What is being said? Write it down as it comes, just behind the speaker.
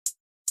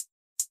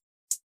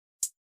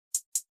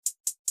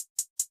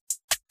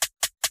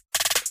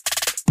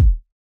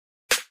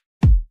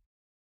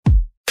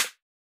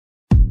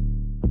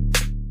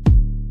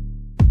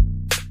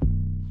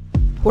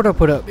What up,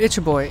 what up? It's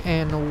your boy,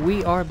 and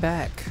we are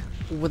back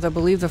with, I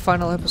believe, the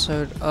final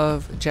episode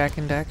of Jak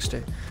and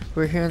Daxter.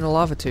 We're here in the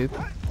lava tube,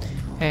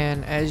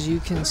 and as you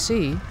can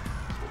see,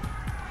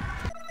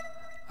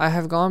 I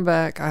have gone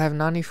back. I have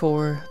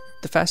 94.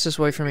 The fastest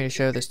way for me to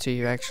show this to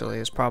you, actually,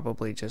 is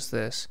probably just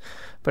this.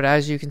 But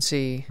as you can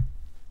see,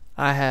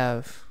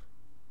 we're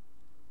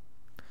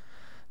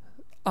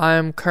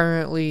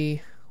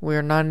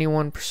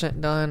 91%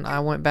 done. I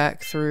went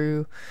back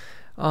through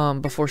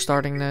before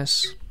starting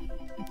this,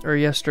 or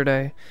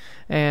yesterday,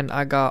 and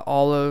I got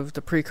all of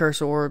the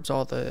precursor orbs,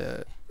 all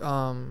the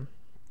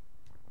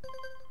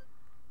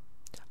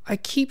I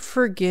keep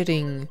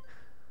forgetting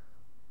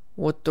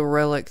what the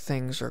relic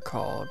things are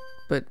called,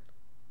 but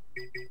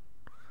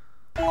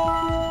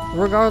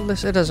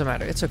regardless, it doesn't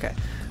matter, it's okay.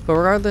 But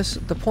regardless,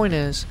 the point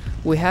is,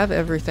 we have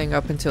everything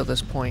up until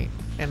this point,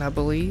 and I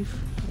believe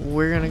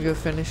we're gonna go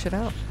finish it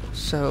out.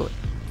 So,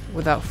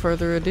 without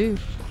further ado,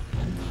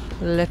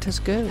 let us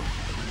go.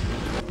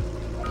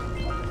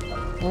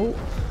 Oh.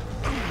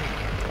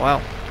 Wow.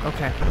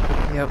 Okay.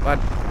 Yep,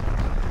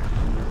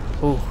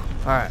 ooh.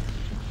 Alright.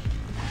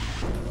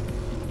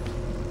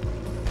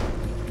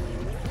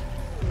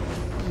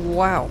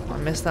 Wow. I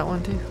missed that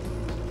one too.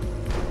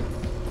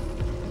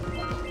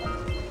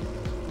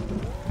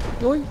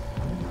 Yoink.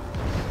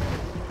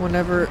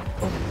 Whenever...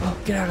 Oh,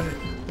 get out of it.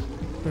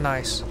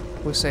 Nice.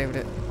 We saved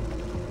it.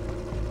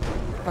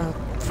 I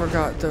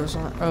forgot those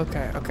on...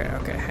 Okay.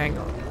 Hang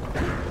on.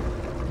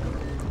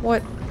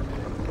 What?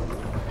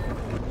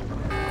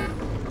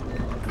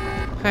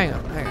 Hang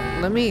on.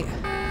 Let me...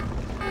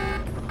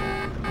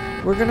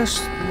 We're gonna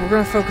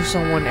focus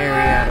on one area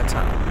at a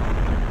time.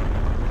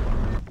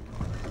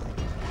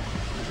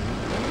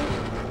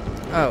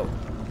 Oh.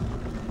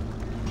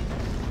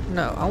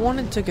 No, I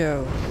wanted to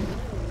go...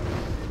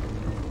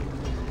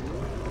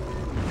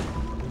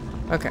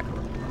 Okay.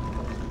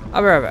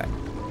 I'll be right back.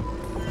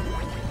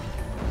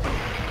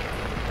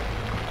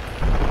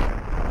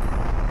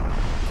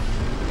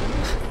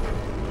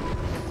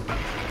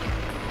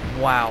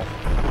 Wow.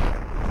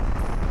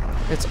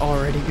 It's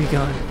already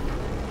begun.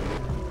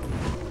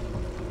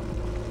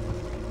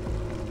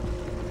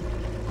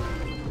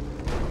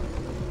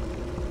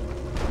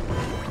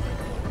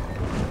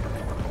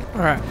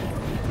 Alright.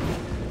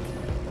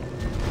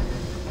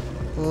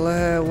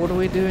 What are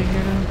we doing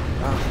here now?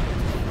 Oh.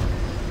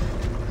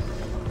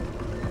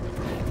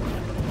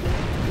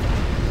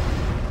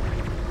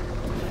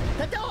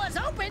 The door's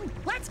open!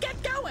 Let's get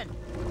going!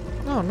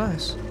 Oh,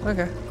 nice.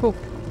 Okay, cool.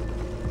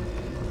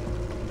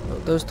 Oh,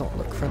 those don't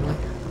look friendly.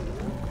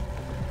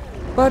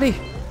 Buddy!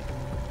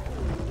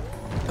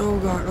 Oh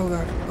god, oh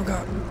god, oh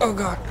god, oh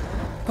god.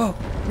 Oh,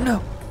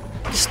 no!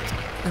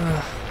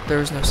 There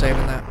was no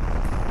saving that.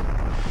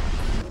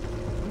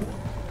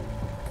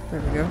 There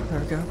we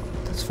go.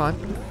 That's fine.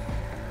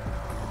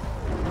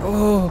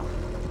 Oh!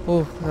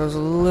 Oh, that was a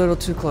little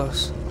too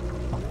close.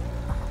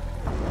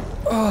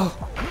 Oh!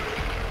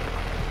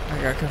 I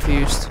got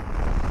confused.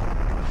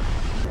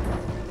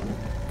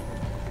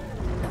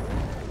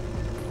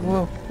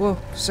 Whoa,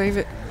 save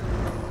it.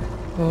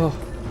 Oh.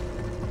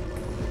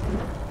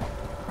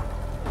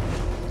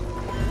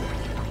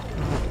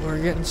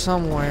 We're getting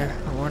somewhere,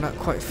 and we're not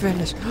quite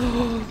finished.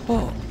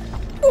 Oh.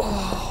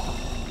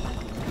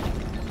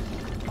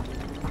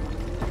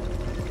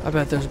 I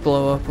bet those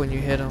blow up when you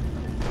hit them.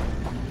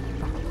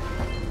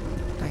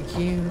 Thank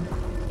you.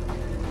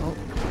 Oh,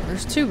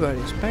 there's two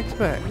buddies, back to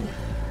back.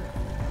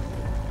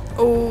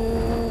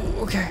 Oh,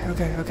 okay.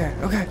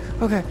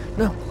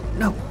 No.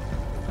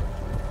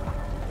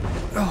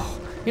 Oh,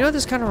 you know what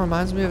this kind of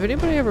reminds me of?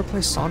 Anybody ever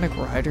play Sonic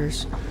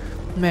Riders?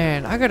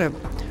 Man, I gotta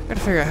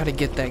figure out how to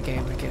get that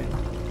game again.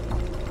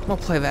 I'm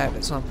gonna play that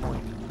at some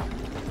point.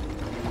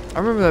 I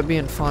remember that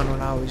being fun when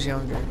I was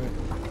younger, but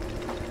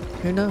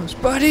who knows?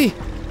 Buddy!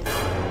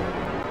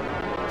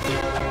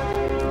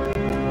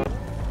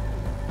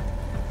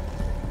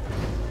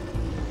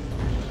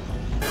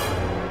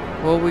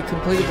 Well, we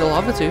completed the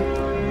lava tube.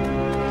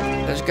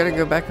 I just gotta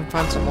go back and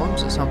find some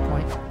worms at some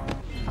point.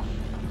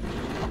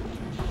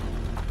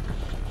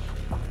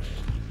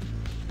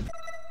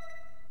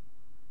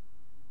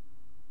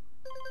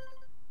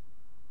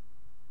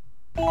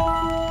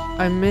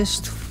 I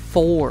missed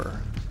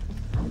 4.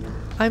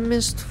 I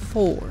missed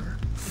 4.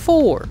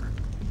 4!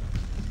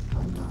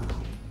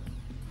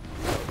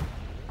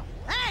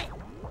 Hey!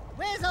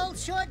 Where's old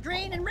Short,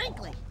 Green, and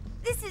Wrinkly?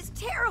 This is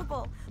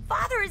terrible.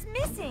 Father is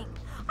missing.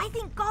 I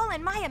think Gall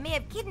and Maya may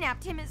have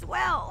kidnapped him as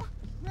well.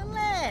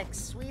 Relax,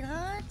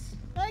 sweetheart.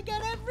 I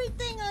got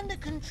everything under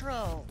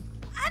control.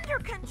 Under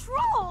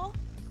control?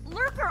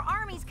 Lurker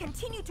armies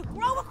continue to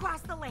grow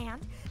across the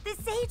land. The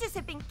sages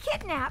have been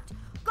kidnapped.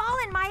 Gall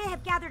and Maya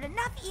have gathered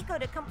enough eco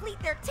to complete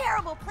their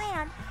terrible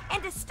plan,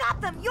 and to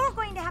stop them, you're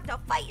going to have to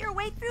fight your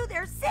way through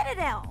their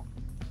citadel.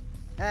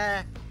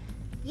 Yeah.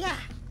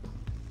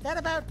 That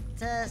about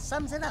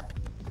sums it up.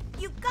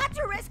 You've got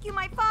to rescue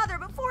my father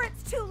before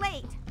it's too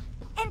late.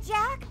 And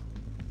Jack,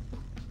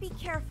 be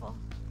careful.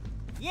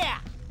 Yeah,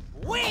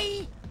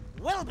 we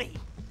will be.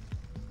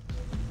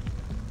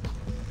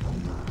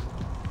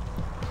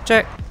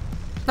 Jack.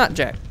 Not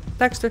Jack.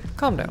 Daxter,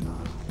 calm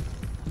down.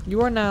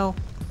 You are now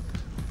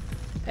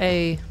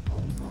a...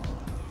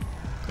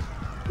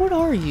 What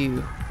are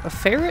you? A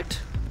ferret?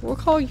 We'll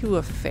call you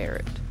a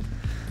ferret.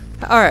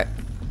 Alright.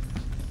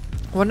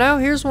 Well, now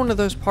here's one of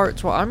those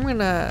parts where I'm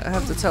gonna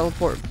have to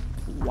teleport.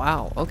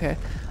 Wow, okay.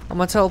 I'm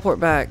gonna teleport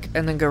back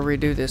and then go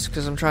redo this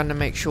because I'm trying to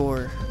make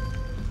sure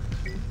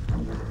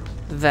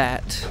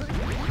that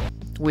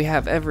we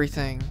have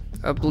everything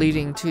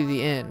leading to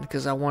the end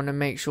because I want to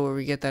make sure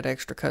we get that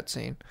extra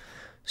cutscene.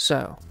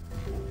 So,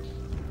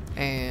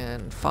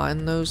 and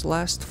find those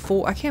last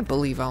 4. I can't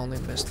believe I only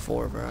missed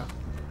 4, bro.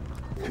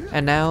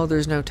 And now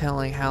there's no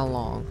telling how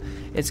long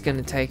it's going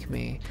to take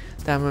me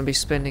that I'm going to be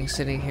spending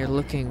sitting here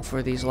looking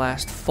for these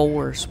last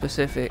 4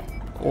 specific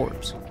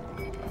orbs.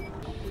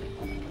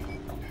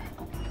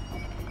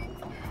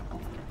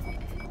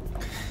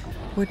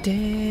 We're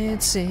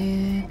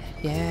dancing,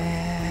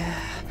 yeah.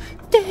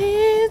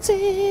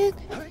 Dancing,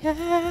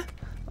 yeah.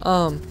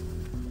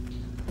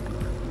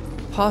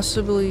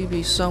 Possibly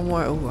be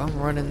somewhere. Oh, I'm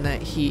running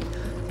that heat.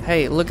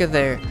 Hey, look at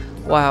there.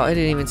 Wow, it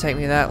didn't even take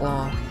me that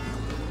long.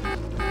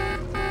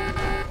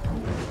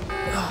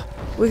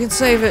 We can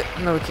save it.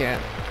 No, we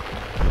can't.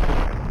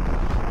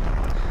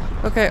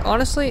 Okay,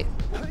 honestly,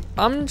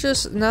 I'm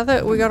just, now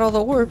that we got all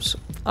the orbs,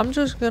 I'm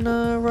just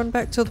gonna run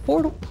back to the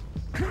portal.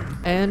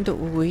 And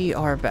we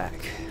are back.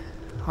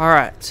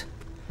 Alright.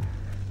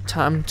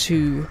 Time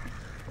to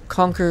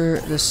conquer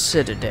the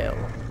Citadel.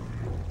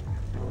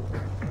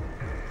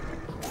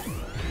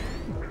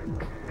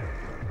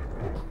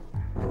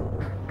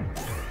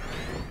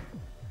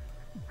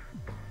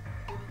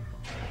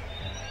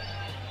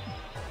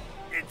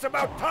 It's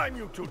about time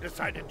you two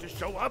decided to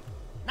show up.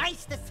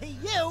 Nice to see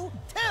you,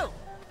 too.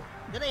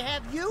 Do they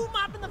have you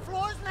mopping the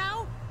floors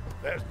now?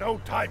 There's no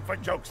time for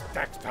jokes,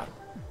 Daxter.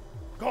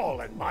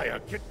 Gall and Maya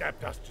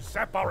kidnapped us to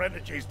sap our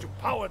energies to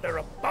power their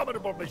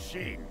abominable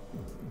machine.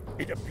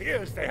 It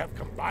appears they have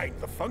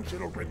combined the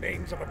functional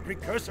remains of a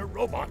Precursor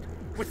robot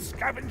with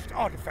scavenged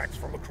artifacts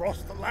from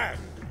across the land.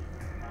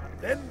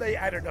 Then they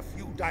added a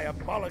few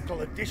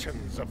diabolical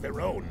additions of their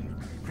own,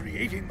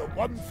 creating the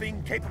one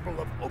thing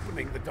capable of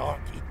opening the Dark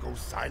Eco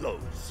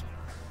silos.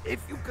 If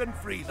you can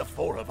free the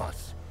 4 of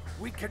us,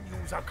 we can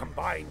use our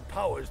combined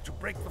powers to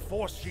break the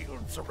force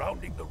shield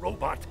surrounding the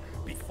robot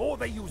before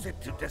they use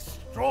it to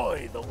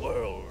destroy the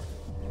world.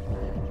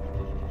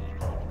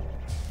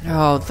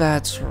 Oh,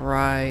 that's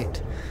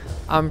right.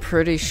 I'm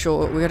pretty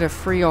sure we gotta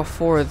free all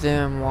 4 of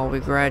them while we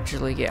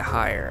gradually get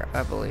higher,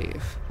 I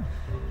believe,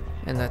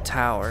 in the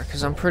tower,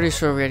 because I'm pretty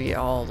sure we gotta get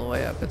all the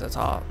way up at the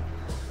top.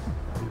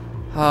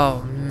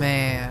 Oh,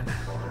 man.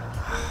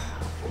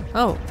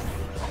 Oh.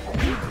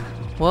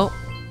 Well,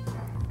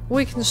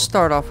 we can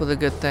start off with a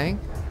good thing.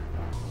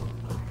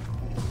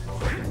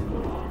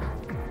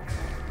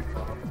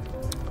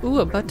 Ooh,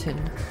 a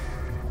button.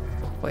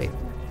 Wait.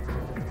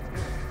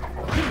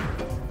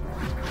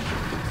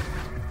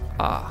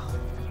 Ah.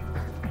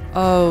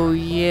 Oh,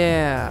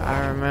 yeah.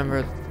 I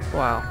remember.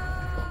 Wow.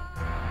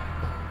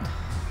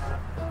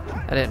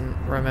 I didn't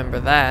remember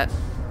that.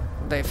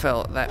 They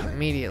felt that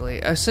immediately.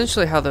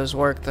 Essentially how those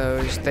work, though,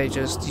 is they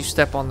just, you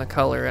step on the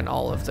color and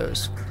all of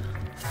those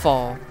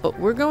fall. But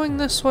we're going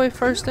this way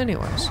first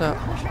anyway, so.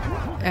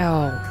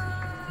 Oh,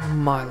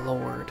 my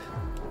lord.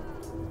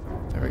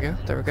 There we go,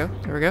 there we go,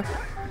 there we go.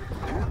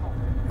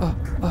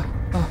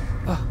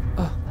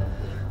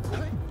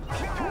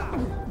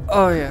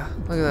 Oh yeah,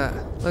 look at that,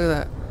 look at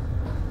that.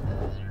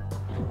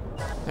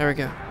 There we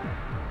go.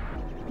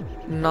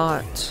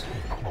 Not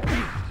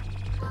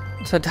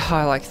to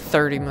die like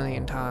 30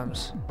 million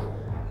times.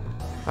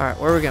 Alright,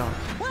 where are we going?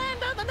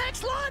 Land on the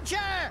next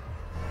launcher!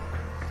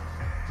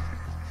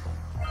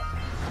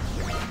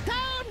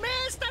 Don't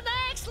miss the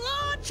next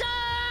launcher!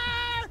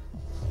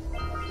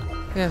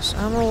 Yes,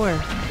 I'm aware.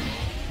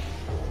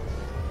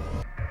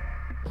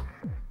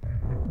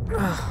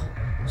 Oh,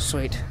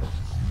 sweet.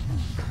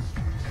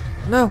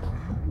 No!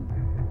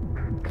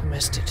 I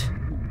missed it.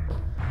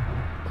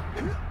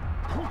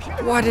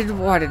 Why did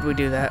we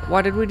do that?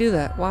 Why did we do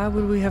that? Why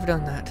would we have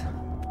done that?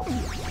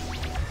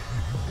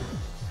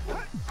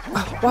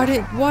 Why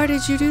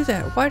did you do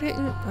that? Why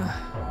didn't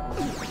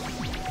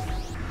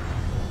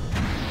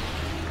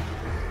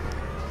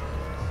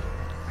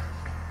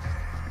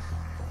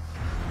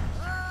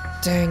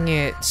Dang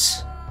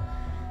it.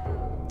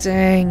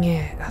 Dang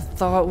it. I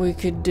thought we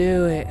could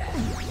do it.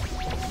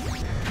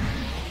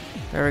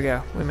 There we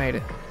go. We made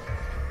it.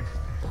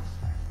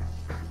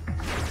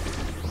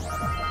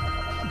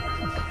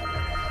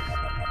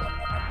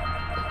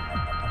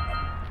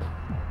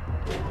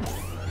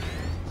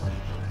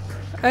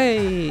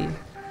 Hey!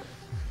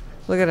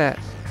 Look at that.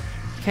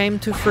 Came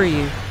to free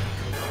you.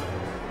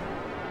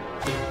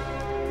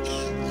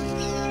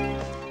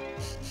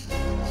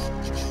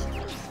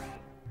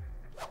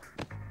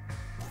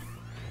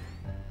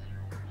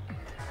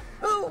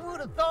 Who would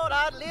have thought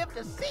I'd live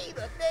to see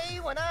the day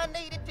when I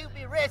needed to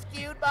be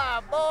rescued by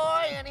a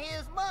boy and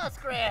his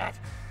muskrat?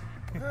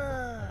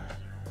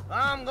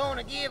 I'm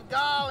gonna give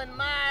Gall and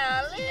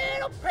Maya a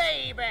little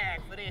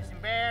payback for this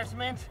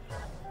embarrassment.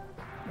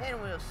 Then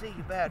we'll see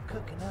about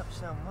cooking up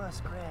some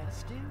muskrat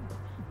stew.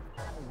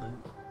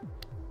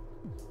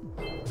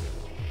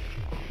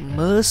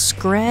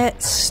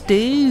 Muskrat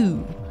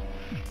stew.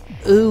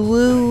 Ooh,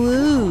 ooh,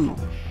 ooh.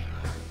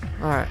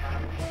 Alright.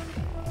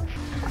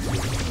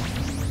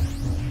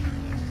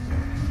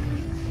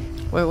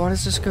 Wait, why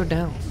does this go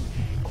down?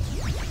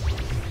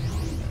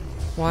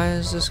 Why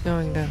is this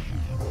going down?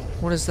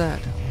 What is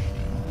that?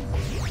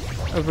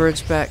 A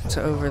bridge back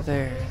to over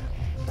there.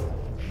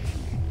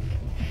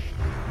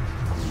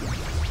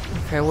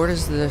 Okay, where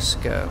does this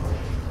go?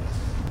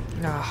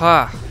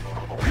 Aha!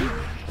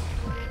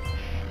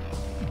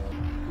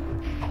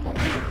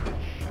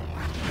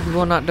 You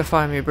will not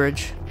defy me,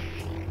 bridge.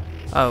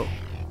 Oh.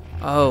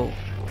 Oh.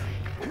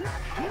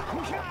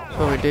 That's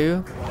what we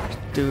do.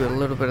 Do a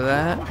little bit of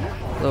that,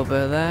 a little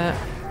bit of that,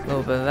 a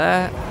little bit of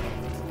that,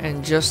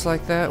 and just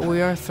like that,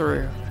 we are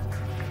through.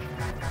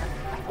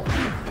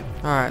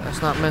 Alright,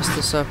 let's not mess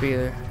this up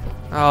either.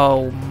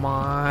 Oh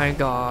my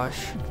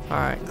gosh.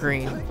 Alright,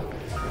 green.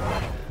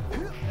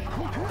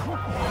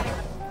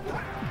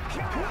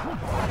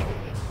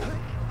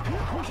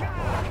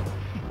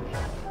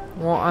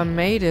 Well, I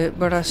made it,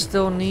 but I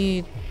still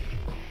need...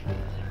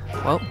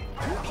 Well.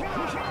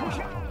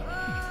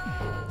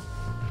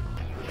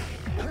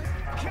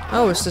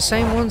 Oh, it's the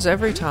same ones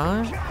every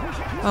time?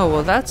 Oh,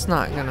 well, that's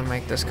not gonna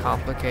make this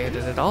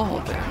complicated at all,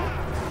 then.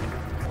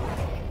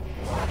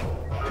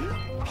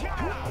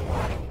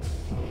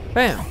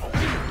 Bam.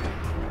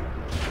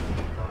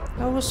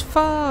 That was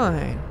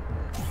fine.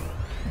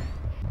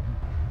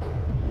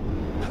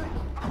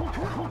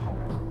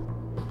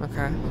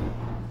 Okay.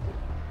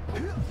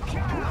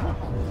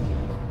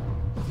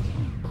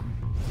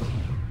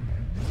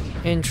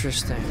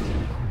 Interesting.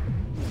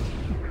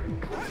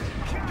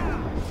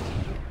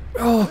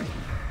 Oh,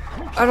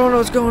 I don't know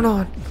what's going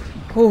on.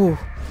 Oh,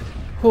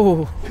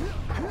 oh,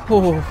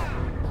 oh.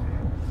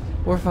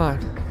 We're fine.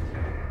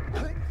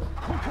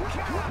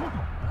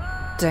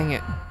 Dang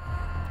it.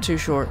 Too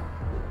short.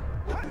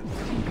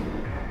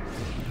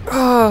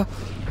 Ah!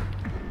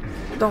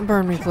 Don't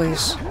burn me,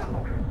 please.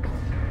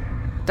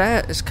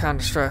 That is kind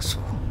of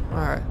stressful.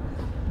 Alright.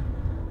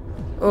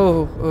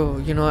 Oh, oh,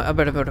 you know what? I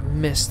better be able to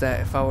miss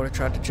that if I would have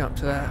tried to jump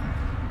to that.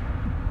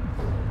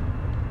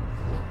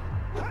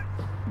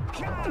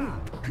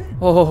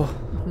 Oh,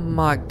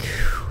 my God.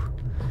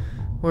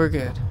 We're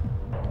good.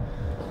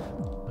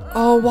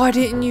 Oh, why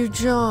didn't you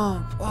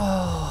jump?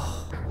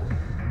 Oh,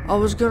 I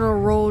was gonna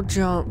roll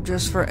jump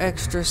just for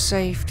extra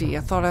safety.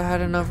 I thought I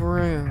had enough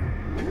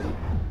room.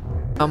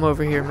 I'm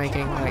over here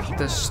making like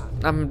this.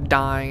 I'm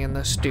dying in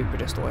the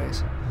stupidest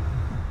ways.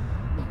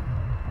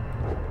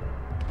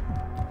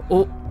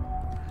 Oh.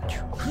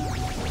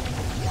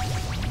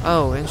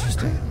 Oh,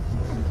 interesting.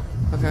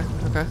 Okay,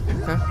 okay,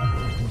 okay.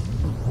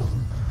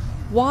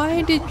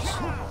 Why did you...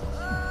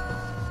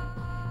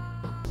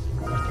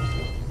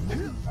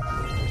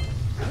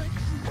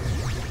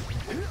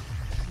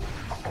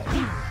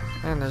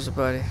 And there's a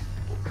buddy.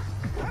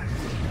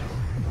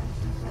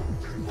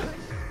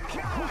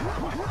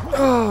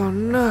 Oh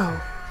no.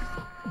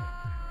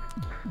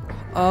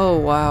 Oh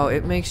wow,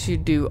 it makes you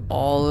do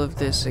all of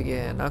this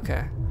again.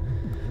 Okay.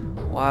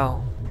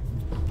 Wow.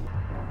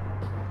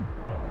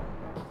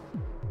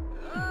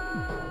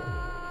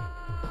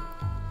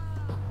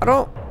 I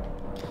don't...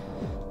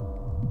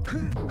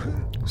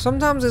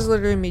 Sometimes it's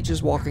literally me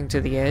just walking to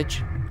the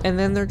edge, and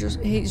then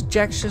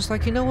Jack's just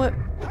like, you know what?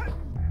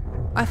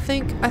 I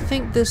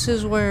think this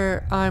is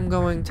where I'm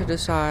going to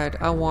decide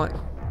I want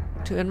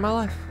to end my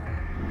life.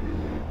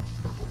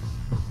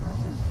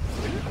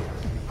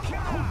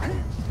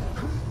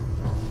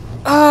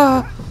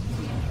 Ah!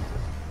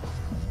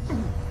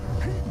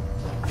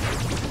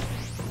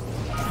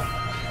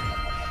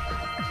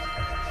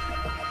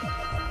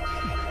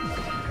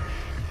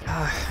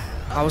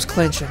 I was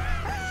clinching.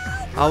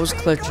 I was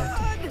clinching.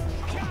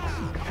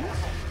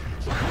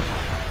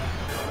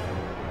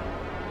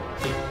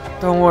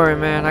 Don't worry,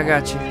 man. I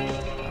got you.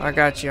 I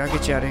got you. I'll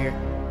get you out of here.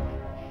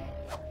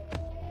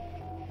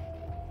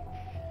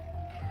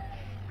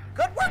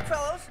 Good work,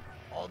 fellows.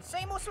 Old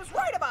Samos was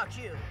right about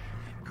you.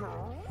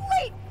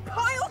 Great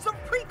piles of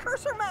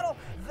precursor metal.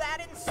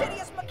 That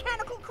insidious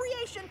mechanical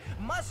creation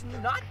must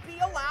not be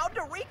allowed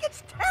to wreak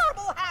its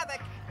terrible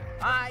havoc.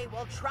 I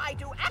will try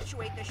to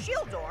actuate the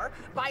shield door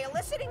by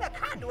eliciting a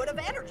conduit of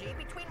energy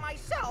between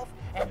myself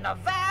and the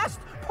vast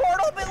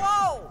portal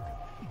below.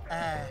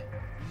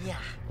 Yeah.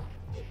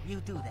 You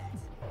do that.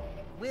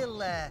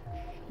 We'll,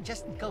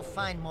 just go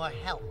find more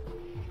help.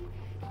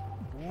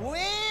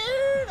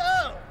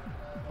 Weirdo!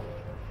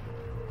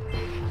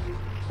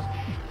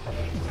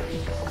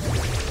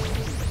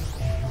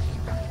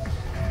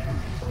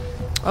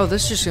 Oh,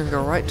 this is just gonna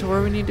go right to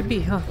where we need to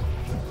be, huh?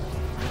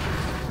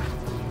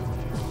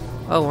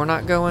 Oh, we're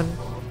not going...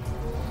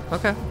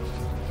 Okay.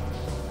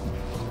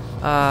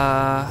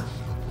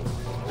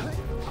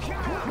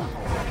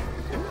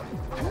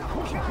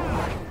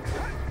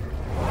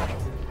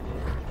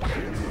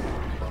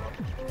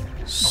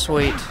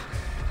 Sweet.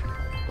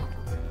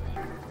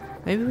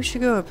 Maybe we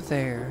should go up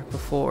there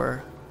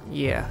before...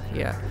 Yeah.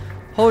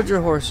 Hold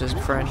your horses,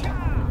 friend.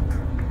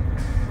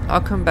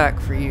 I'll come back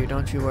for you,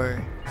 don't you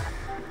worry.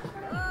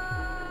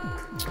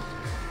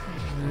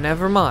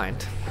 Never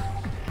mind.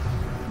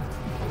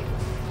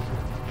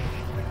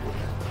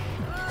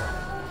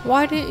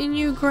 Why didn't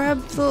you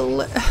grab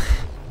the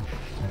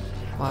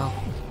Wow.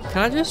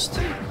 Can I just...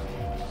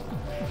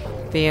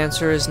 The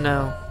answer is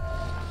no.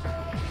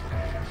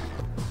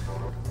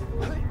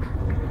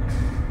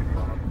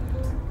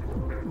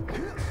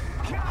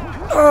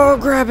 Oh,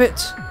 grab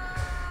it!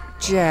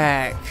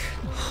 Jack,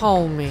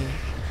 homie,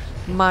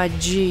 my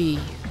G,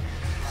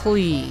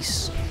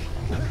 please.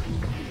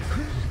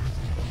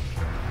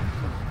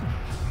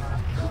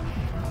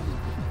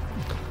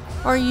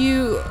 Are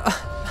you...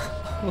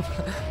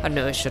 I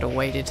knew I should have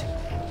waited.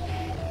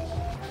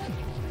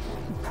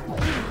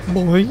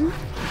 Boing.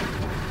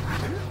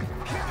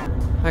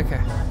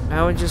 Okay,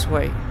 now we just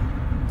wait.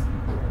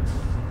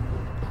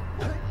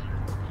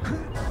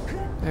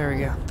 There we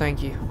go,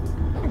 thank you.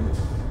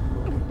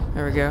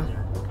 There we go.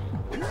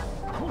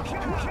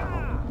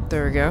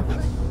 There we go.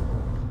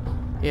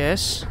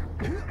 Yes.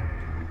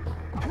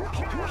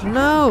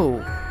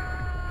 No!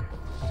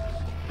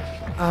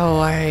 Oh,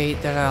 I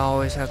hate that I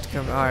always have to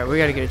come... Alright, we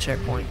gotta get a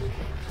checkpoint.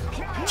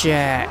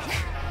 Jack.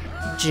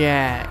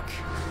 Jack.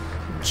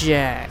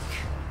 Jack.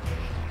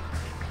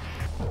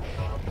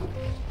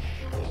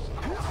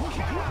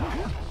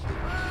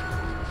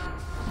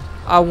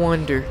 I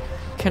wonder,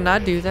 can I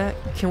do that?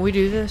 Can we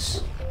do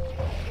this?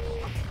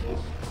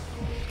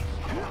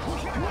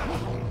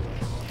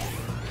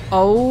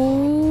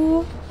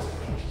 Oh.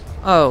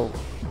 Oh.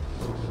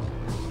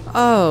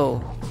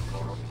 Oh.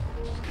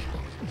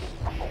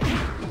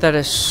 That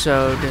is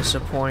so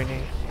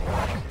disappointing.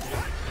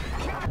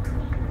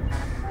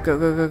 Go,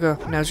 go, go, go.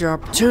 Now's your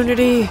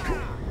opportunity.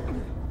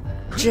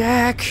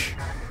 Jack.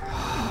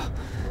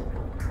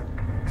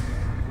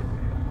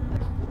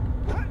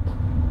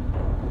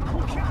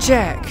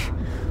 Jack.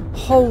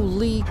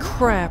 Holy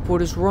crap,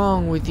 what is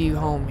wrong with you,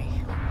 homie?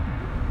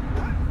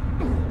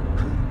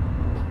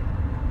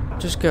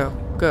 Just go.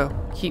 Go.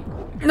 Keep...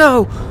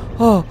 No!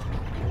 Oh!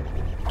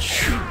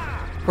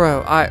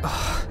 Bro,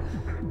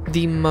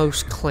 the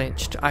most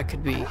clenched I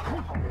could be.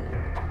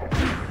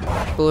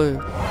 Blue.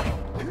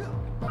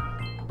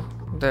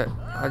 That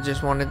I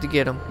just wanted to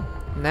get him.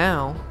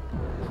 Now,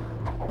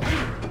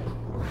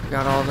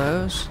 got all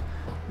those.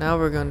 Now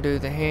we're gonna do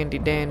the handy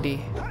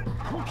dandy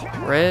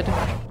red.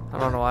 I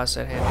don't know why I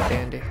said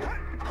handy dandy.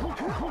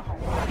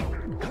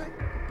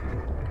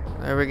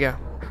 There we go.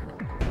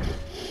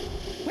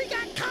 We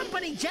got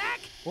company, Jack!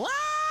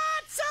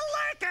 Lots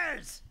of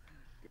lurkers!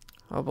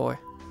 Oh boy.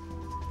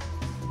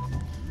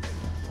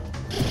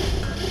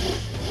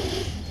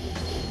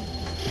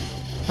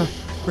 Huh,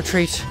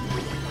 retreat.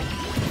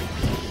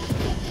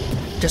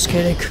 Just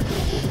kidding.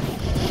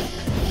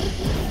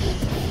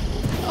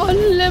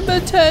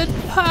 Unlimited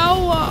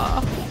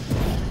power!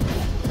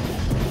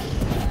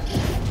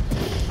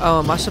 Oh,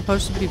 am I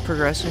supposed to be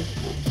progressing?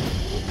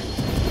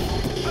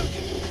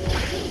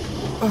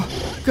 Oh,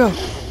 go!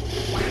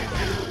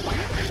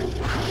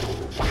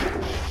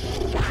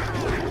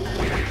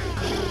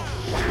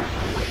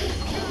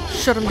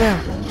 Shut him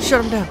down!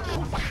 Shut him down!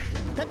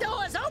 The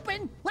door's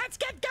open! Let's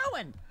get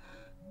going!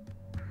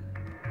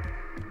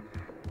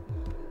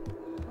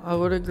 I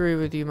would agree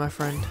with you, my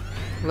friend.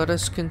 Let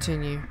us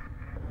continue.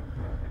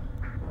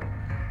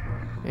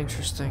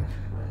 Interesting.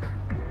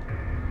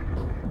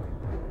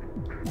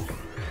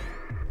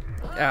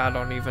 I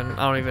don't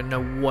even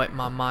know what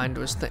my mind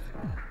was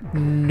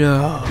thinking.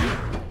 No.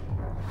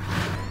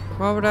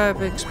 Why would I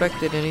have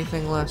expected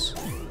anything less?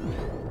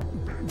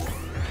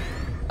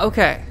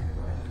 Okay.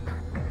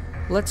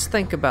 Let's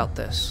think about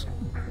this.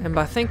 And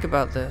by think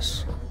about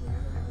this,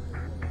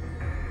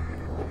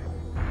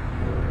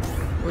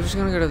 we're just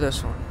gonna go to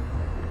this one.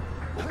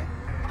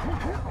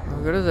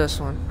 We'll go to this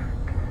one.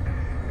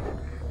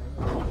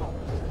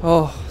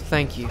 Oh,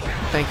 thank you.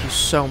 Thank you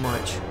so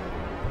much.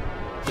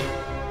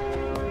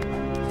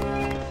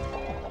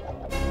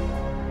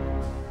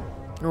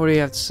 What do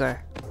you have to say?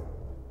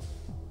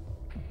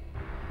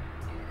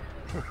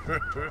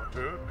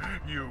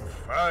 You've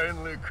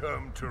finally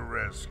come to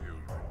rescue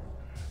me.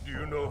 Do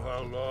you know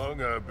how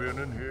long I've been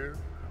in here?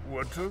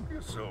 What took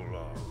you so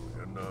long?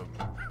 And,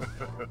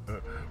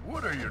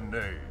 what are your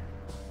names?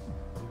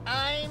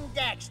 I'm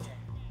Daxter.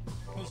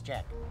 He's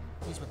Jack.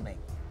 He's with me.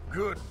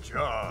 Good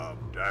job,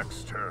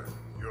 Daxter.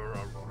 You're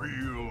a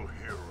real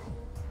hero.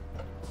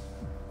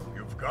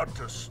 You've got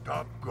to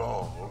stop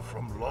Gaul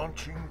from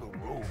launching the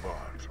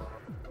robot.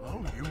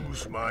 I'll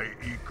use my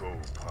eco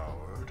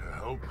power to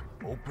help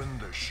open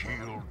the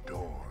shield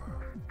door.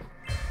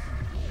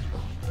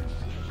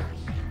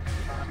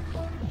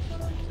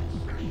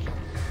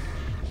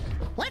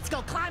 Let's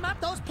go climb up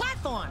those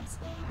platforms!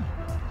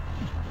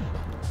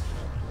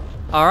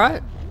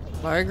 Alright.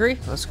 I agree.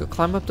 Let's go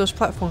climb up those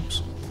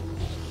platforms.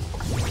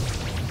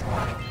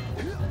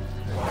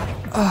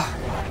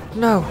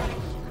 No.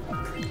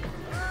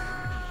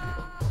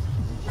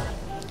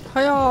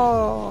 Hiya!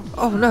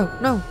 Oh, no,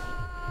 no.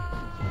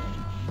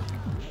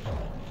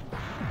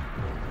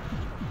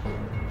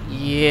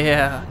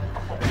 Yeah.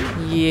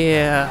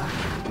 Yeah.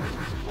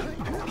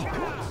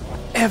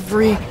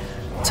 Every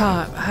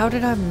time. How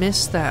did I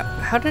miss that?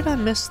 How did I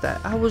miss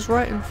that? I was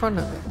right in front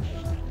of it.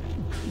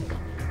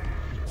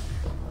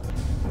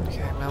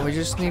 Okay, now we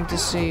just need to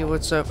see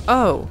what's up.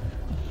 Oh.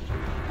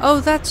 Oh,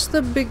 that's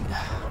the big...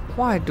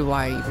 Why do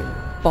I even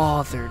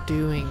bother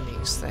doing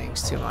these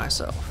things to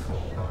myself?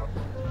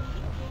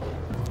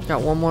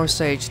 Got one more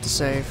sage to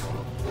save.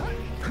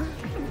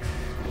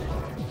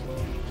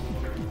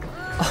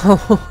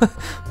 Oh,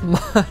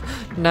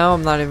 now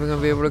I'm not even going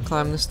to be able to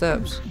climb the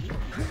steps.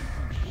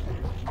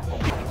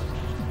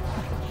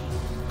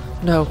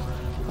 No.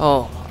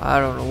 Oh, I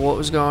don't know what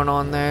was going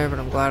on there, but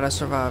I'm glad I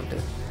survived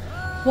it.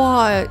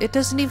 Why? It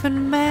doesn't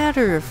even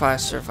matter if I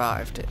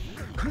survived it.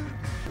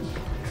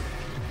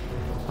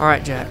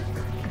 Alright, Jack.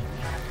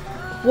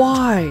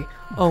 Why?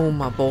 Oh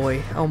my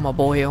boy. Oh my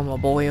boy. Oh my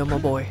boy. Oh my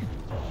boy.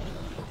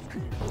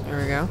 There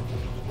we go.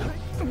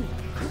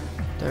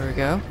 There we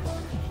go.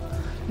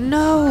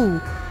 No!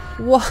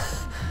 What?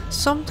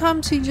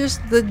 Sometimes he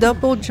just... The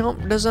double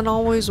jump doesn't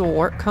always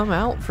come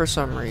out for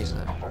some reason.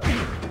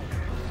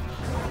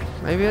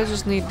 Maybe I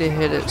just need to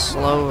hit it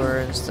slower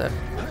instead.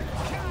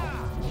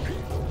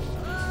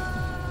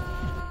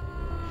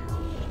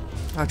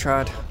 I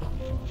tried.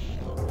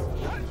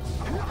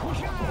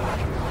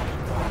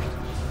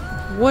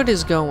 What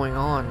is going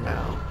on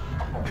now?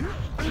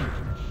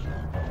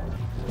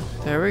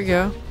 There we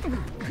go.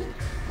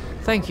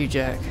 Thank you,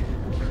 Jack.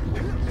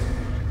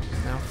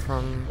 Now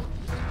from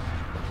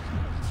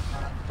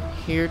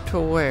here to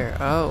where?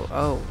 Oh,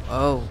 oh,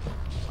 oh,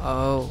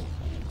 oh.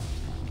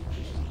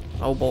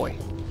 Oh boy.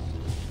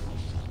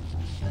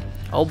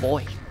 Oh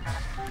boy.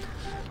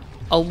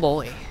 Oh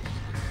boy.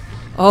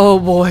 Oh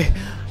boy.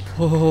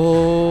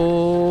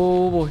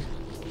 Oh boy.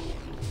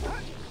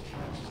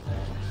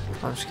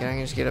 I'm just kidding. I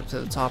can just get up to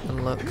the top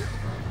and look.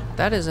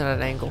 That isn't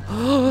an angle.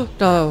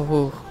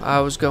 No, I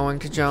was going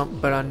to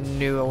jump, but I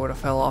knew I would have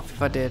fell off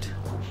if I did.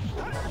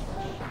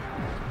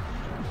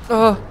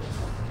 Oh.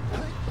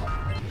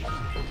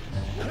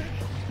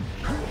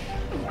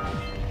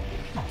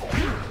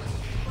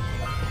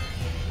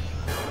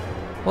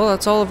 Well,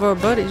 that's all of our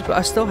buddies, but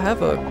I still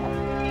have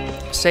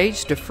a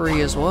sage to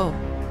free as well.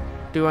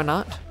 Do I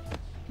not?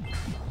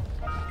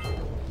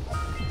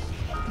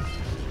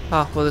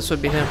 Ah, well, this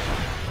would be him.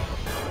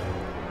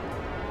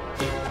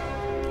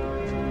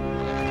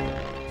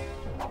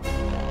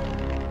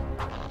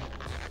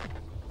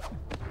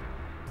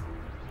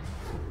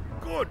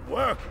 Good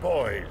work,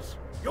 boys.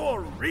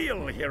 You're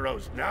real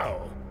heroes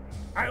now.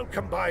 I'll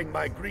combine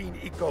my green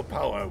eco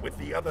power with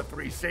the other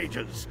 3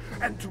 sages,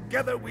 and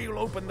together we'll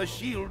open the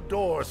shield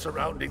door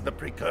surrounding the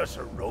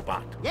Precursor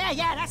robot. Yeah,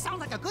 that sounds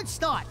like a good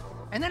start.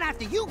 And then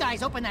after you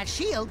guys open that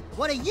shield,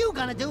 what are you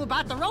gonna do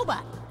about the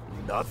robot?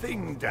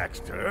 Nothing,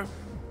 Daxter.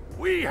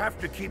 We have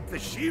to keep the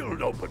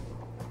shield open.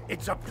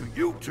 It's up to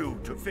you two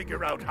to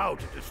figure out how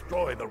to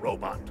destroy the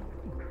robot.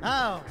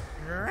 Oh,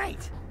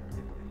 right.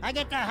 I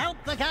get to help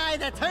the guy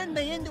that turned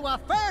me into a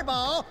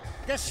furball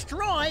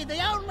destroy the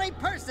only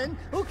person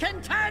who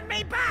can turn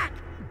me back!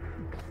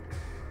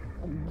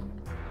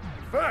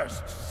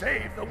 First,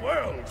 save the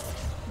world.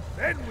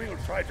 Then we'll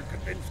try to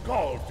convince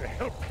Gaul to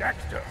help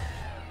Daxter.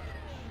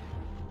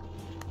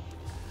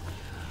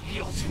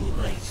 You're too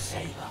late to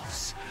save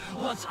us.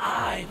 Once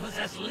I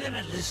possess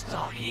limitless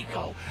Dark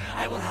Eco,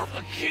 I will have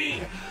the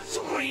key to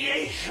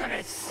creation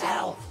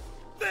itself.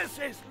 This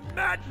is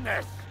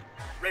madness!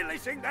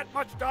 Releasing that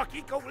much Dark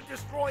Eco will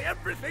destroy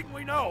everything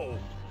we know.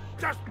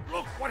 Just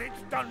look what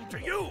it's done to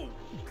you.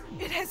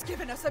 It has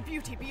given us a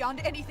beauty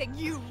beyond anything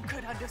you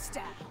could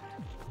understand.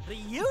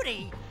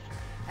 Beauty?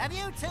 Have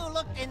you two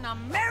looked in the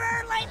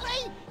mirror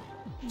lately?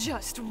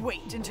 Just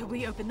wait until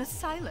we open the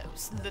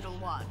silos, little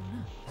one.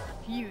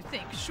 You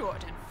think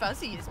short and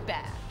fuzzy is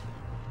bad.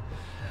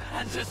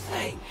 And to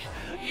think,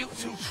 you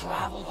two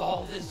traveled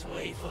all this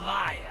way for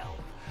my help.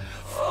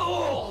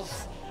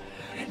 Fools!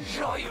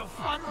 Enjoy your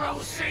front row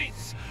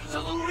seats to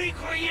the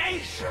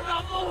recreation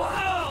of the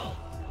world!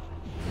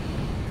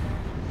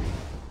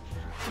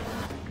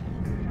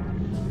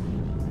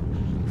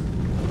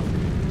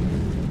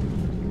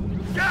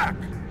 Jack!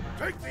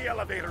 Take the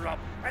elevator up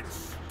and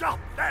stop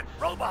that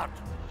robot!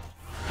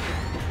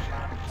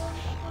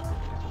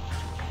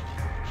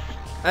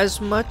 As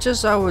much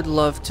as I would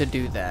love to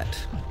do that,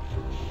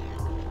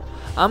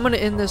 I'm gonna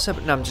end this up.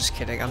 No, I'm just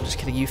kidding. I'm just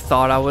kidding. You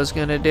thought I was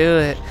gonna do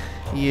it.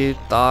 You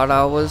thought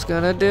I was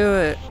gonna do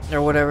it.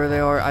 Or whatever they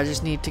are. I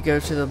just need to go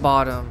to the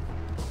bottom.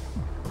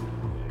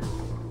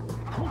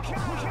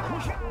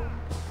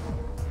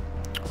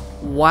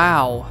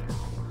 Wow.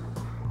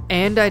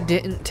 And I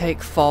didn't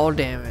take fall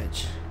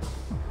damage.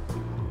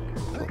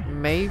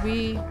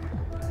 Maybe.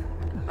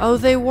 Oh,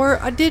 they were.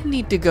 I did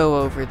need to go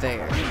over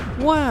there.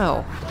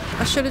 Wow.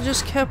 I should have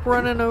just kept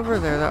running over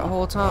there that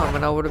whole time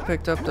and I would have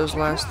picked up those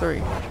last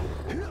 3.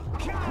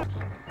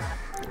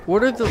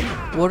 What are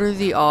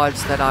the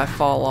odds that I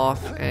fall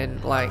off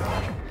and like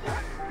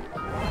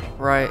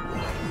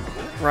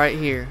right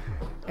here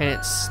and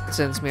it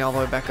sends me all the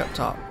way back up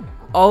top?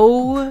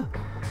 Oh,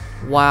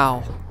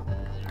 wow.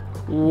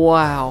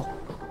 Wow.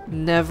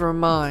 Never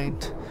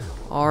mind.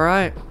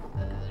 Alright.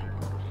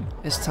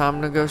 It's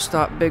time to go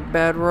stop Big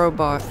Bad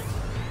Robot.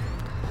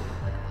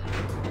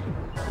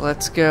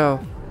 Let's go.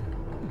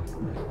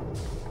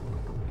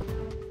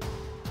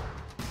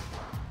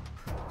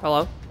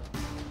 Hello?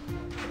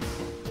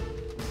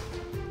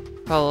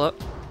 Hello?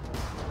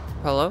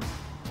 Hello?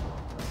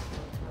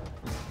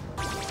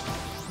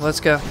 Let's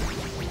go.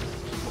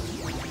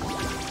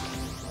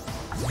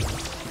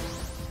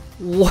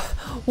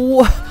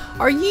 What?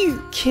 Are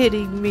you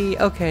kidding me?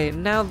 Okay,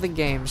 now the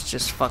game's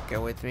just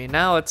fucking with me.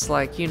 Now it's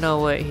like, you know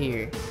what,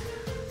 here.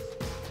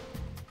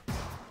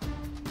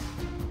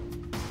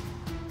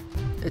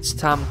 It's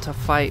time to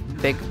fight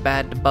Big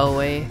Bad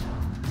Boy.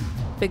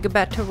 Big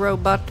Bad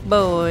Robot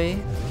Boy.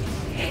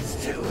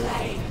 It's too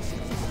late.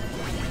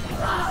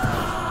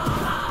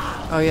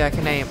 Oh yeah, I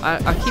can aim.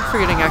 I keep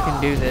forgetting I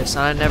can do this,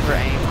 and I never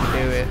aim to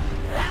do it.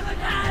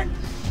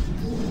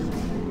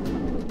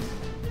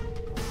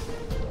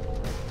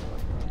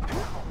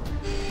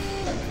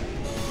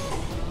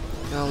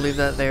 I'll leave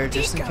that there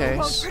just in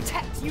case.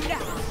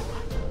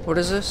 What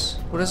is this?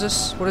 What is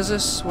this? What is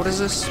this? What is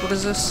this? What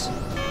is this?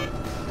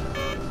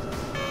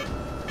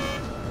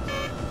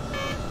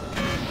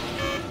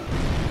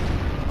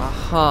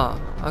 Aha.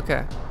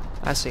 Okay.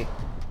 I see.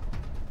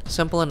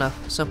 Simple enough.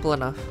 Simple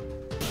enough.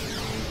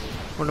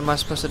 What am I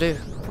supposed to do?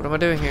 What am I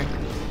doing here?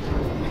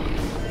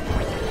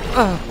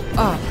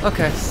 Oh,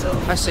 okay.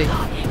 I see.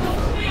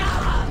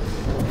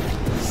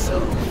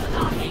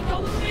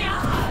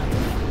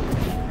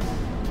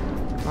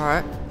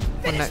 Alright.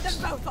 What next?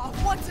 Them both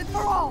off once and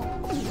for all.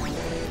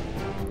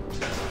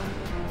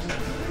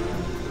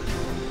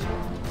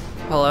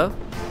 Hello?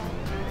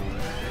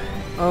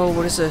 Oh,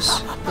 what is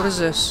this? What is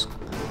this?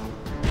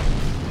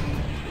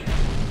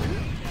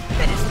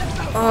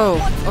 Oh,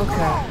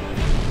 okay.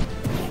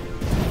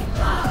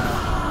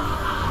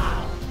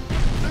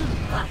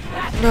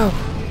 No.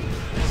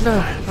 No.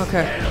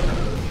 Okay.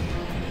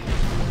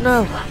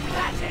 No.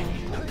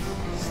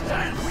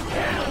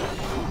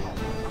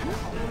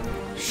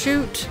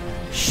 Shoot.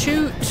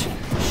 Shoot.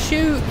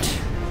 Shoot.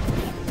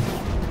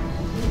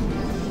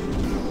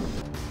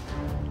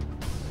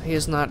 He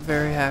is not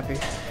very happy.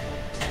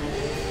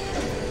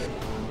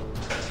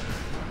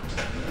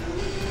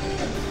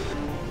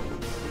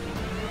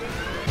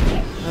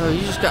 Oh,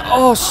 you just got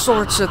all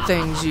sorts of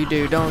things you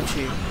do, don't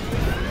you?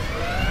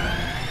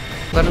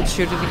 Let him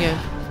shoot it again.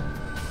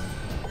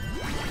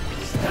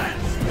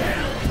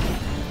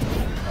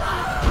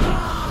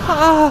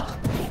 Ah!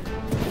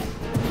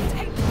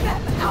 Take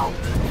them out.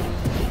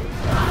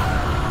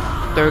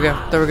 There we go.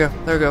 There we go.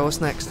 There we go. What's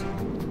next?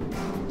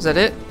 Is that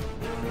it?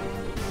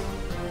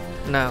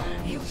 No.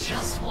 You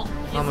just won't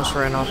give Almost up.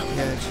 ran off the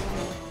edge.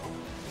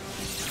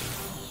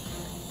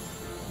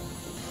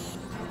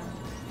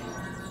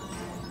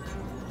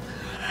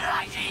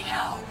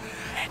 Light-Eco,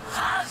 it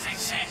does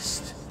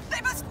exist.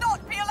 They must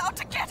not be allowed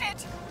to get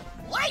it.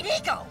 Light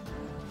Eco!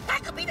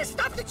 That could be the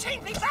stuff to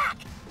change me back!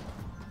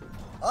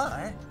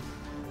 Or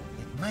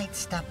it might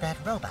stop that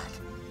robot.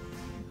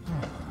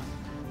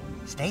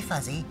 Stay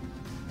fuzzy.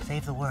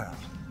 Save the world.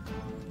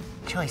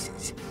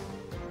 Choices.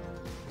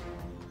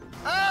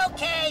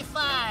 Okay,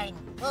 fine.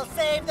 We'll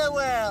save the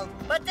world.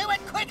 But do it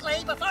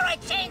quickly before I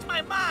change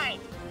my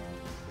mind!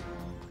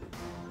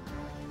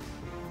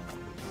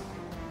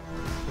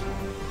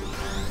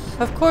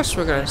 Of course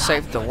we're gonna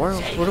save the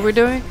world. What are we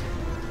doing?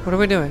 What are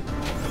we doing?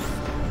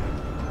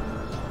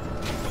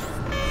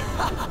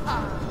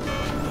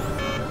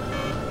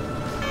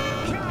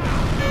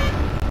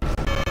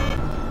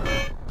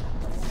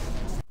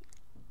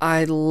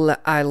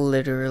 I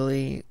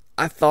literally,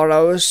 I thought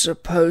I was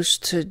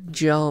supposed to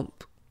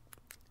jump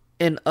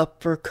and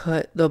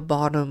uppercut the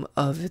bottom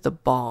of the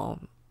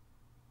bomb.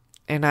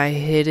 And I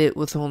hit it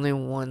with only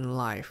one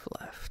life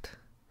left.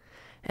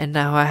 And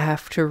now I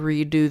have to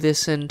redo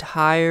this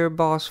entire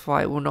boss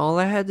fight when all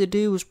I had to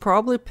do was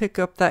probably pick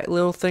up that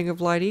little thing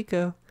of Light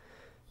Eco.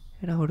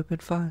 And I would have been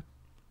fine.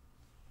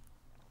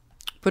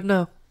 But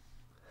no.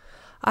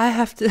 I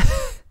have to...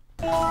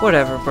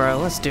 Whatever, bro.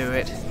 Let's do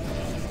it.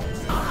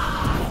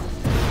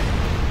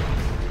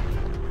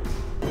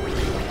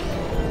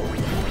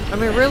 I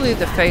mean, really,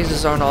 the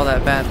phases aren't all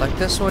that bad. Like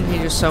this one, he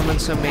just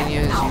summons some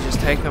minions. You just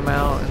take them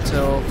out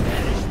until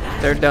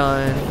they're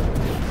done.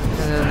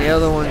 And then the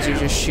other ones, you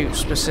just shoot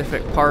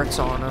specific parts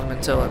on them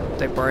until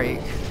they break.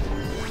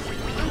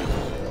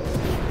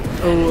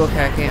 Oh,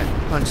 okay, I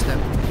can't punch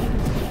them.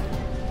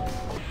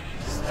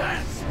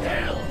 Stand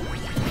still.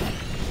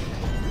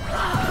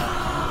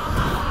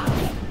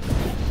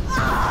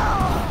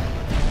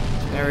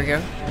 There we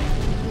go.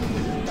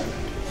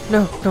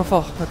 No, don't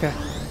fall. Okay.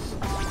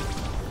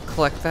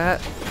 Collect that.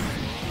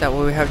 That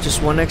way we have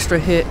just one extra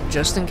hit,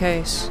 just in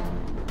case.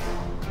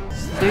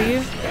 Do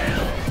you?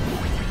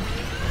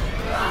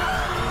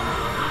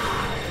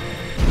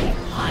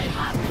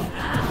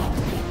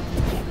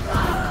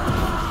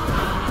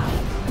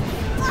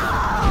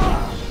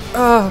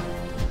 Oh,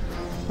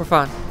 we're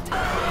fine.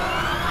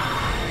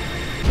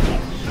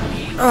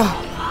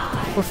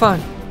 Oh, we're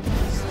fine.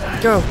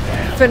 Go,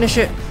 finish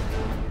it.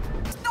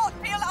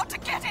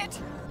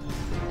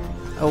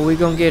 Oh, we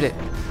gonna get it.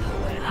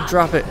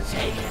 Drop it.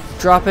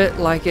 Drop it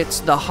like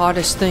it's the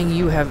hottest thing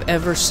you have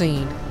ever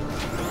seen.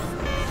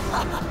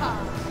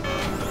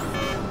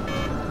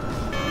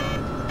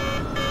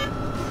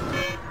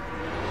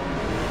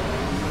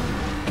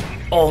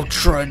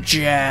 Ultra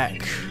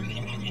Jack.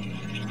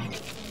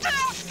 Do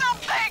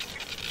something!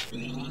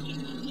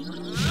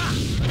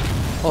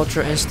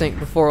 Ultra Instinct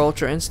before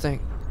Ultra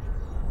Instinct.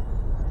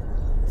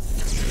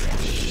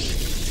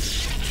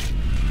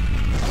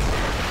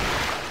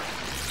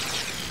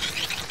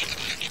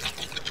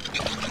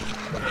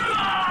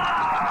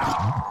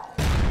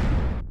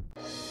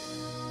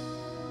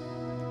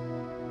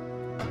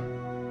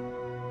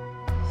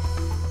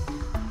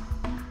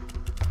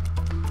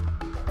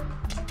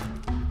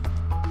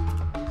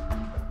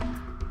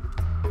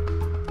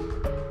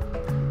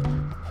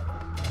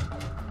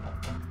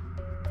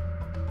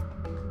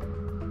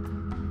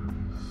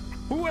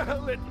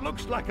 Well, it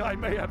looks like I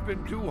may have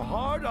been too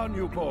hard on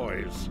you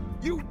boys.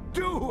 You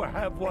do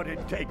have what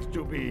it takes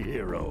to be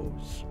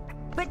heroes.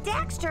 But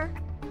Daxter,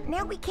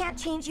 now we can't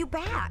change you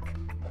back.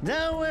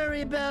 Don't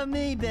worry about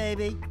me,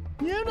 baby.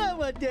 You know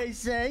what they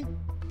say.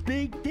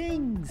 Big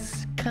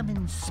things come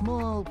in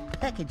small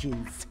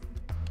packages.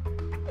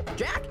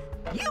 Jack,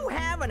 you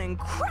have an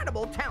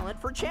incredible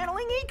talent for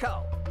channeling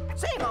eco.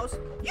 Samos,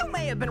 you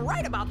may have been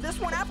right about this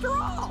one after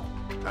all.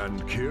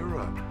 And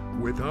Kira,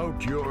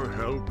 without your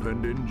help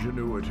and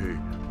ingenuity,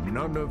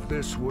 none of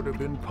this would have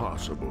been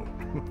possible.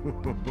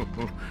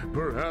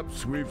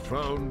 Perhaps we've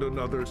found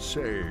another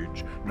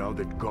sage now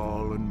that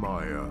Gaul and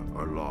Maya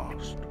are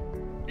lost.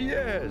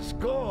 Yes,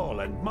 Gaul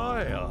and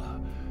Maya.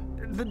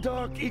 The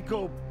Dark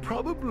Eco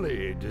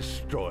probably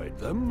destroyed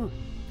them.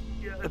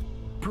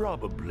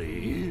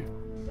 Probably.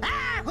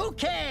 Ah, who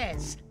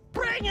cares?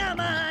 Bring 'em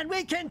on!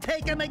 We can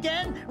take 'em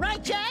again,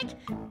 right, Jack?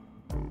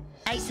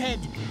 I said,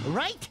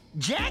 right,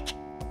 Jack?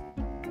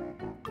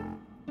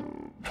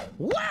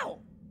 Wow!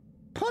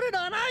 Put it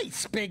on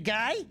ice, big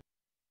guy!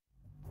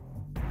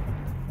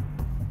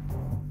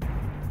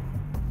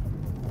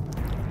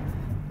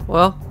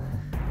 Well,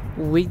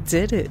 we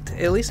did it.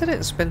 At least I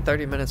didn't spend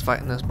 30 minutes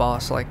fighting this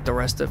boss like the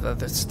rest of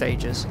the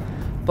stages.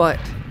 But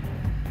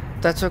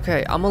that's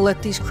okay. I'm gonna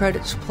let these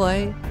credits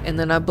play, and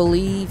then I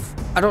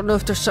don't know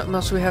if there's something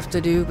else we have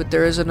to do, but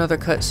there is another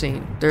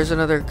cutscene. There's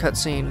another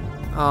cutscene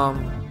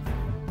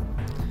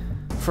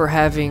for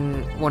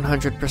having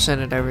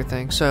 100%ed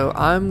everything. So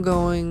I'm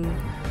going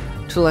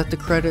to let the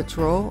credits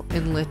roll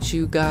and let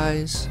you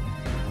guys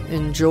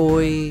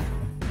enjoy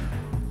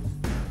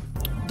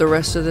the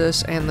rest of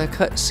this and the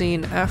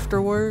cutscene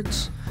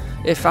afterwards.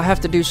 If I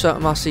have to do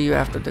something, I'll see you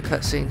after the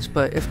cutscenes,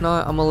 but if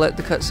not, I'm gonna let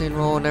the cutscene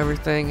roll and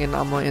everything, and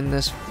I'm gonna end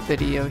this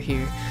video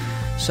here.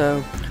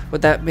 So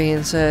with that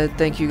being said,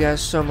 thank you guys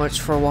so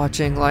much for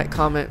watching. Like,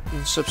 comment,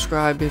 and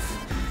subscribe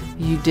if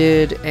you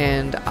did,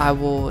 and I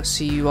will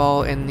see you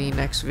all in the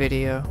next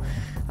video.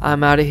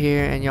 I'm out of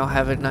here, and y'all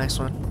have a nice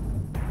one.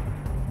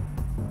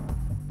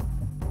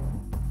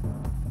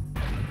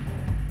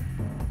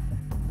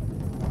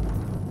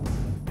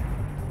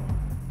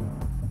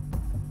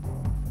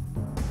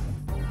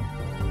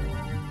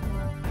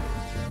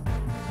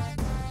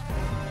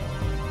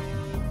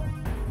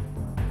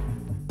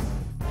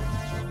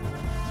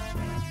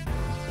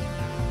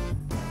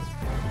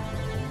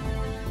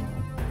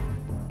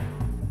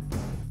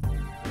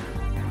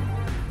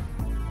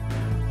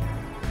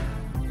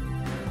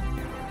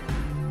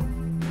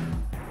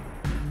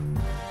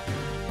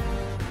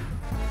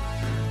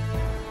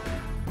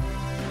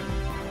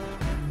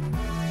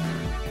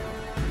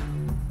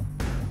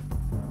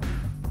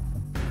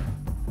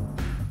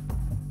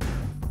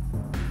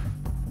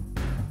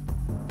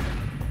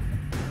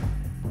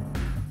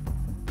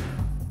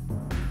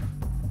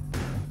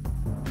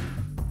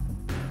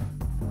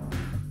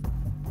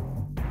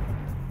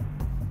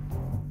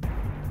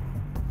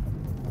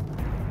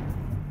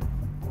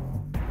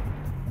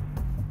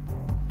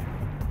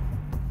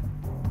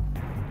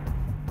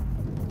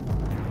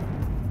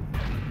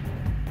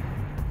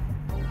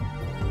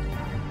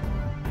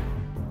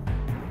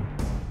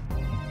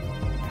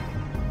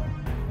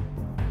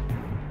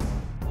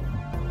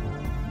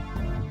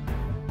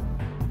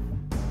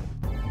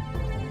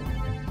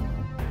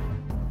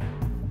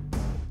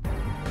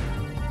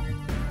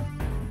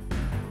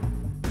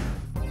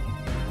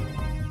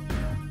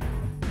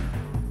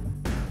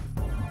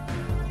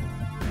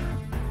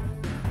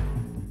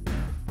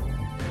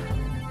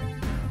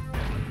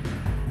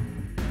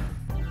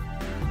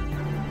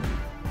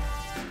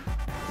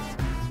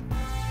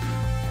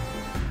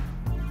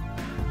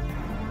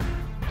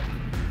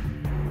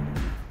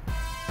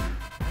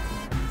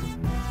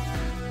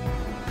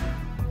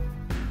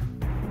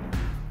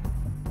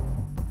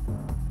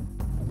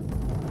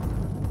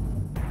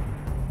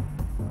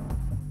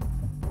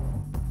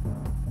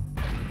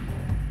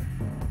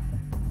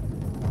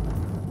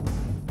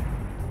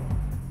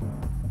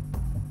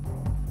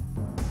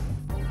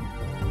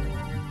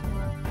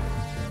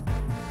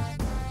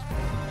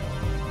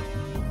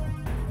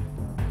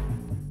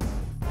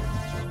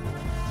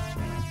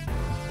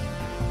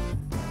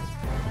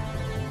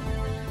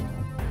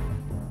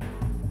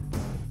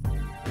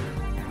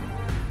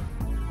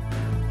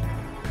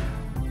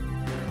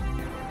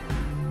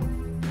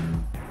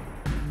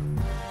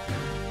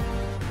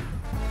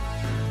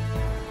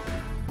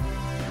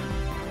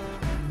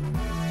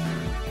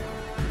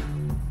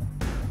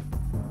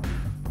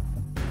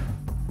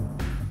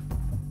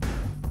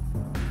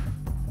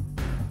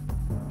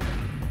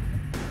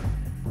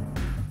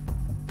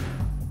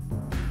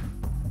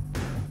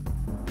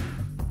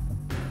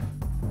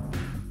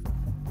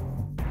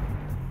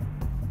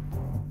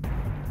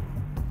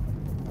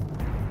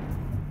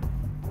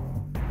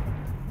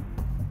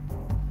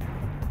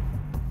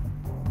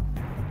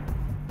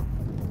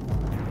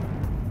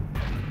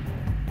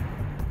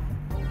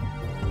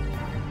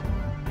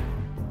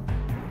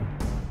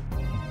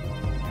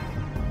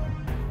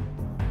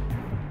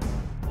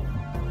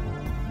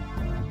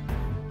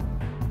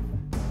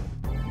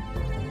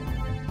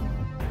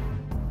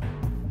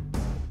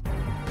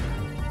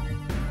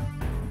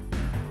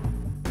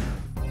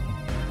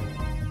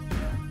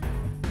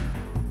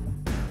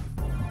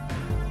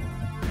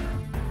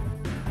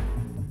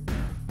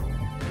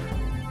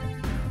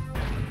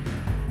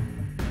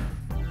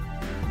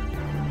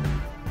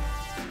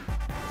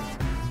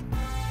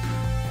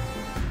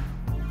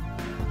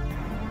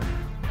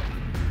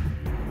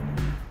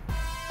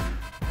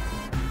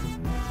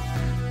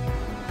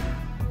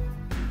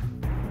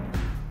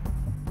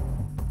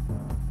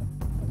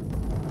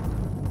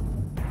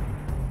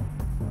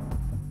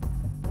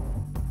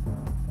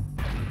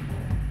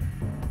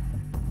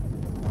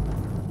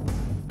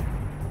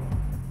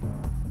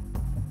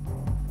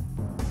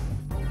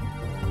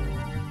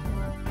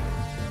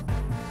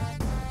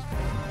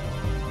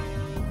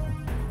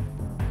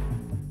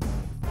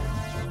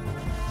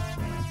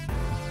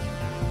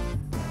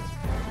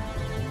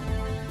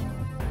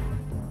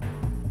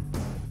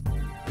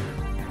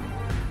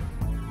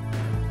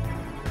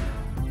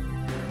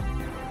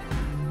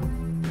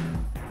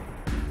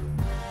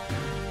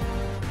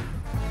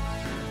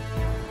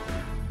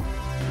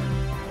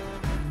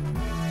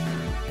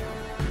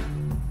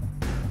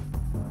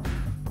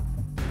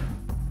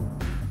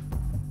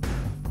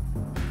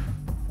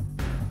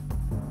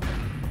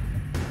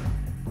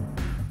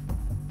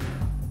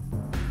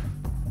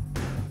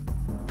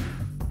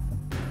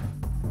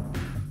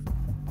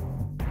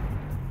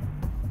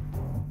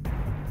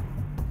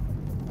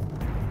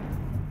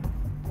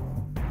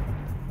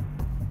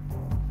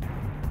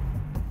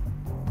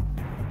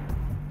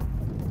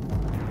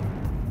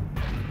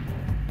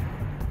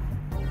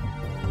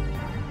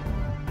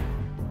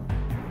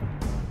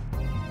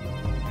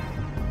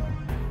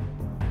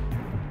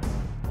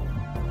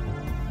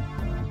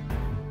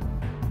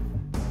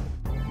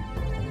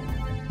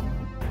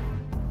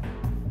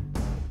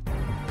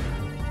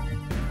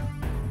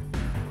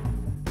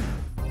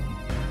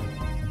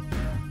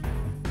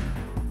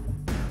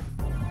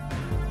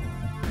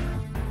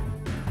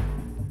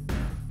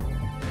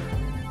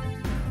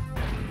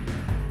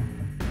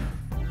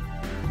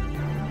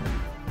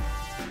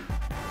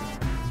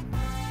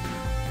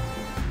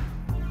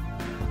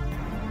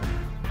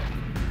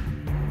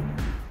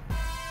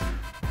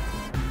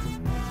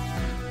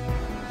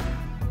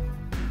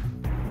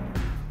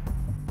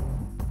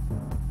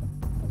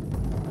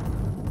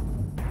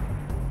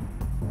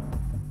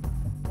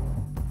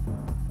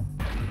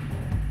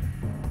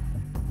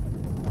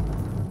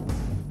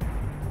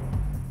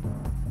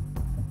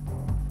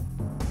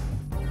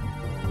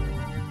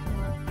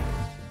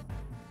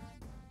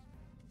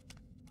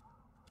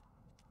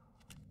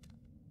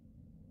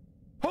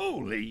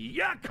 Holy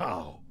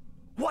yakko!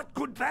 What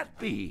could that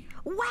be?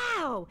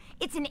 Wow!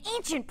 It's an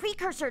ancient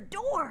precursor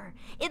door.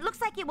 It looks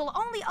like it will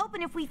only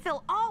open if we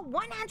fill all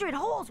 100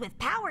 holes with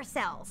power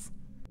cells.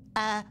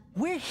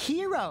 We're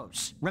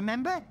heroes,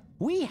 remember?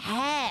 We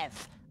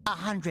have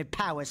 100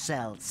 power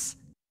cells.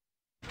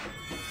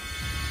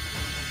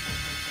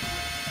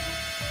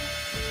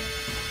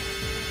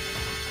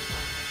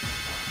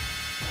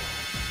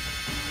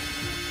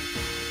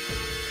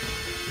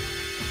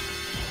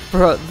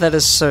 Bro, that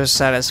is so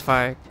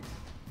satisfying.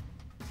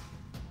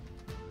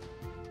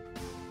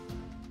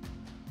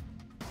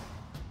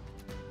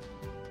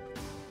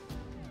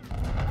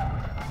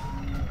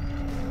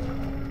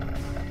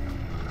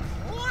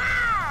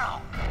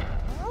 Wow!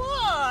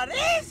 What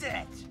is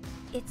it?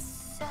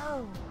 It's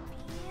so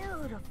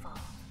beautiful.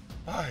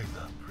 By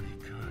the